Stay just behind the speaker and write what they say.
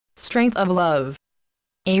Strength of Love.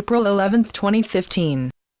 April 11,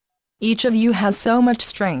 2015. Each of you has so much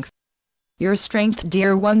strength. Your strength,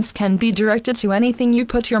 dear ones, can be directed to anything you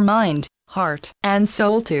put your mind, heart, and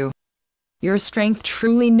soul to. Your strength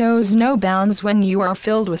truly knows no bounds when you are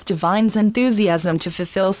filled with divine enthusiasm to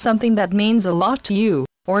fulfill something that means a lot to you,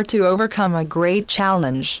 or to overcome a great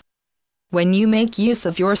challenge. When you make use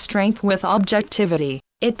of your strength with objectivity,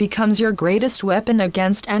 it becomes your greatest weapon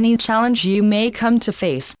against any challenge you may come to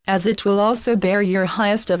face, as it will also bear your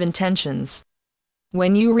highest of intentions.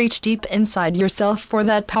 When you reach deep inside yourself for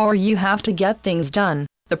that power you have to get things done,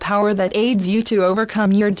 the power that aids you to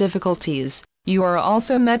overcome your difficulties, you are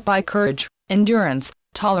also met by courage, endurance,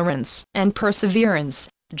 tolerance, and perseverance,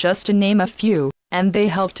 just to name a few, and they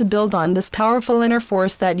help to build on this powerful inner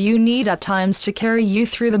force that you need at times to carry you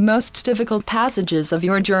through the most difficult passages of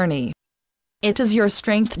your journey. It is your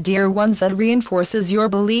strength, dear ones, that reinforces your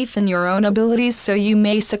belief in your own abilities so you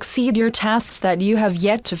may succeed your tasks that you have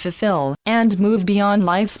yet to fulfill, and move beyond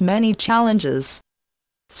life's many challenges.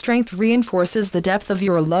 Strength reinforces the depth of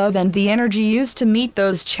your love and the energy used to meet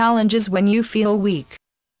those challenges when you feel weak.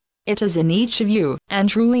 It is in each of you, and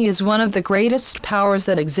truly is one of the greatest powers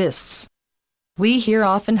that exists. We hear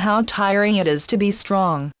often how tiring it is to be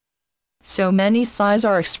strong. So many sighs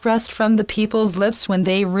are expressed from the people's lips when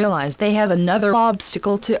they realize they have another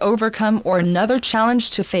obstacle to overcome, or another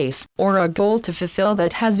challenge to face, or a goal to fulfill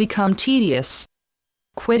that has become tedious.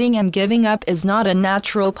 Quitting and giving up is not a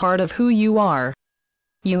natural part of who you are.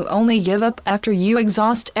 You only give up after you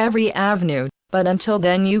exhaust every avenue, but until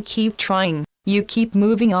then you keep trying, you keep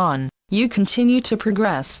moving on, you continue to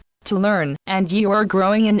progress, to learn, and you are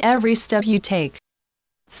growing in every step you take.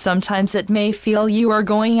 Sometimes it may feel you are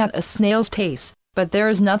going at a snail's pace, but there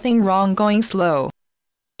is nothing wrong going slow.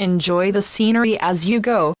 Enjoy the scenery as you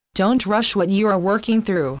go, don't rush what you are working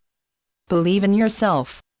through. Believe in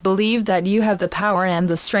yourself, believe that you have the power and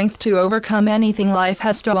the strength to overcome anything life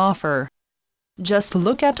has to offer. Just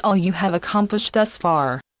look at all you have accomplished thus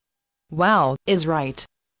far. Wow, is right.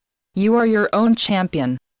 You are your own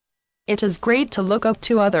champion. It is great to look up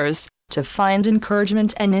to others, to find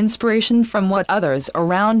encouragement and inspiration from what others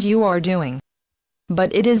around you are doing.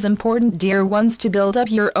 But it is important, dear ones, to build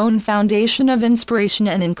up your own foundation of inspiration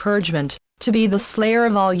and encouragement, to be the slayer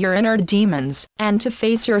of all your inner demons, and to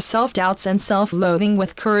face your self-doubts and self-loathing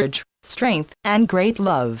with courage, strength, and great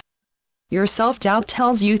love. Your self-doubt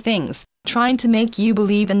tells you things, trying to make you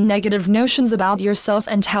believe in negative notions about yourself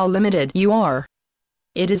and how limited you are.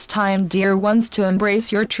 It is time, dear ones, to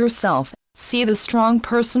embrace your true self, see the strong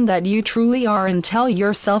person that you truly are, and tell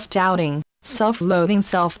your self-doubting, self-loathing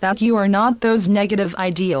self that you are not those negative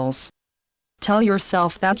ideals. Tell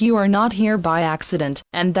yourself that you are not here by accident,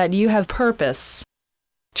 and that you have purpose.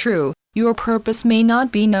 True, your purpose may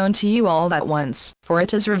not be known to you all at once, for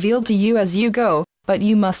it is revealed to you as you go, but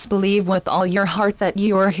you must believe with all your heart that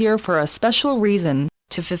you are here for a special reason,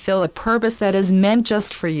 to fulfill a purpose that is meant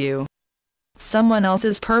just for you. Someone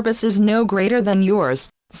else's purpose is no greater than yours,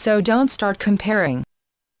 so don't start comparing.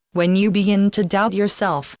 When you begin to doubt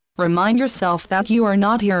yourself, remind yourself that you are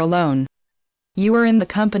not here alone. You are in the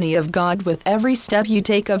company of God with every step you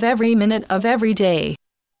take of every minute of every day.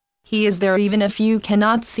 He is there even if you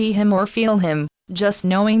cannot see Him or feel Him, just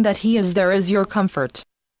knowing that He is there is your comfort.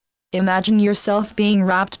 Imagine yourself being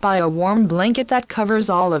wrapped by a warm blanket that covers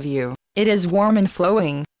all of you. It is warm and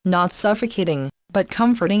flowing, not suffocating, but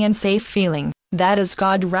comforting and safe feeling. That is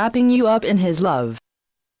God wrapping you up in His love.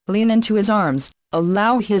 Lean into His arms,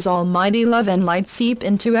 allow His almighty love and light seep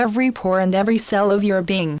into every pore and every cell of your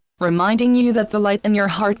being, reminding you that the light in your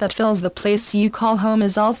heart that fills the place you call home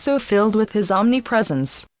is also filled with His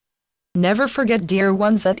omnipresence. Never forget, dear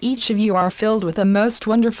ones, that each of you are filled with a most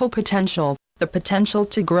wonderful potential, the potential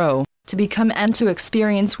to grow, to become, and to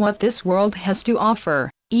experience what this world has to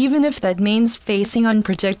offer, even if that means facing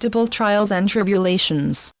unpredictable trials and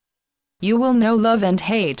tribulations. You will know love and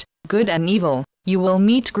hate, good and evil, you will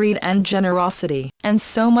meet greed and generosity, and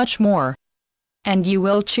so much more. And you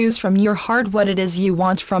will choose from your heart what it is you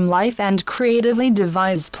want from life and creatively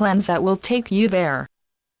devise plans that will take you there.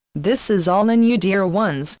 This is all in you, dear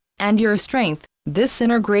ones, and your strength, this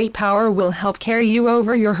inner great power, will help carry you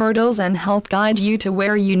over your hurdles and help guide you to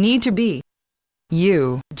where you need to be.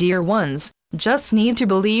 You, dear ones, just need to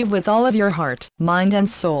believe with all of your heart, mind and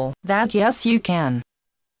soul that yes, you can.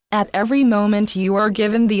 At every moment you are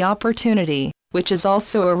given the opportunity, which is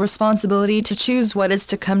also a responsibility, to choose what is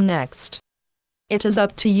to come next. It is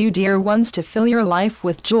up to you, dear ones, to fill your life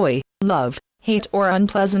with joy, love, hate or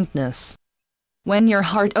unpleasantness. When your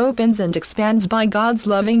heart opens and expands by God's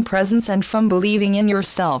loving presence and from believing in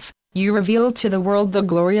yourself, You reveal to the world the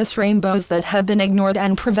glorious rainbows that have been ignored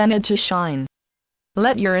and prevented to shine.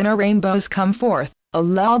 Let your inner rainbows come forth,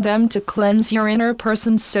 allow them to cleanse your inner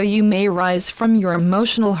person so you may rise from your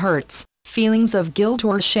emotional hurts, feelings of guilt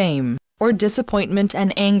or shame, or disappointment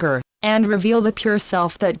and anger, and reveal the pure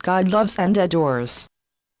self that God loves and adores.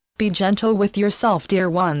 Be gentle with yourself, dear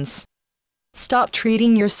ones. Stop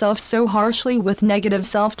treating yourself so harshly with negative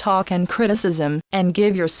self-talk and criticism, and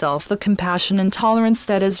give yourself the compassion and tolerance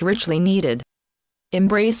that is richly needed.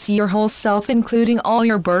 Embrace your whole self, including all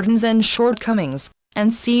your burdens and shortcomings,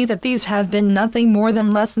 and see that these have been nothing more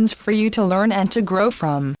than lessons for you to learn and to grow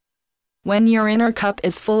from. When your inner cup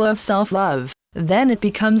is full of self-love, then it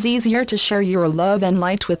becomes easier to share your love and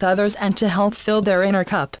light with others and to help fill their inner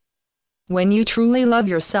cup. When you truly love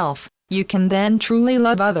yourself, you can then truly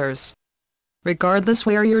love others. Regardless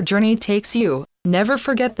where your journey takes you, never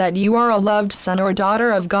forget that you are a loved son or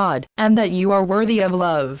daughter of God, and that you are worthy of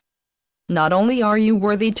love. Not only are you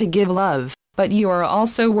worthy to give love, but you are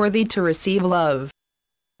also worthy to receive love.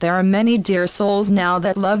 There are many dear souls now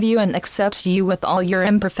that love you and accept you with all your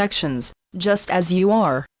imperfections, just as you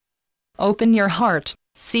are. Open your heart,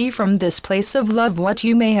 see from this place of love what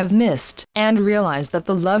you may have missed, and realize that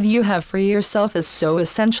the love you have for yourself is so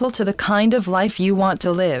essential to the kind of life you want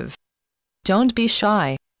to live. Don't be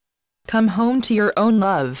shy. Come home to your own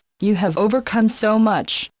love. You have overcome so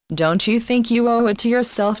much. Don't you think you owe it to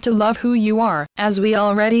yourself to love who you are, as we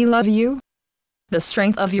already love you? The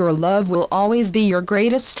strength of your love will always be your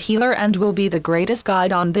greatest healer and will be the greatest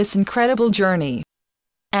guide on this incredible journey.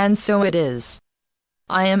 And so it is.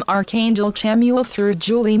 I am Archangel Chamuel through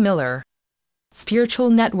Julie Miller.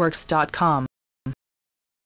 SpiritualNetworks.com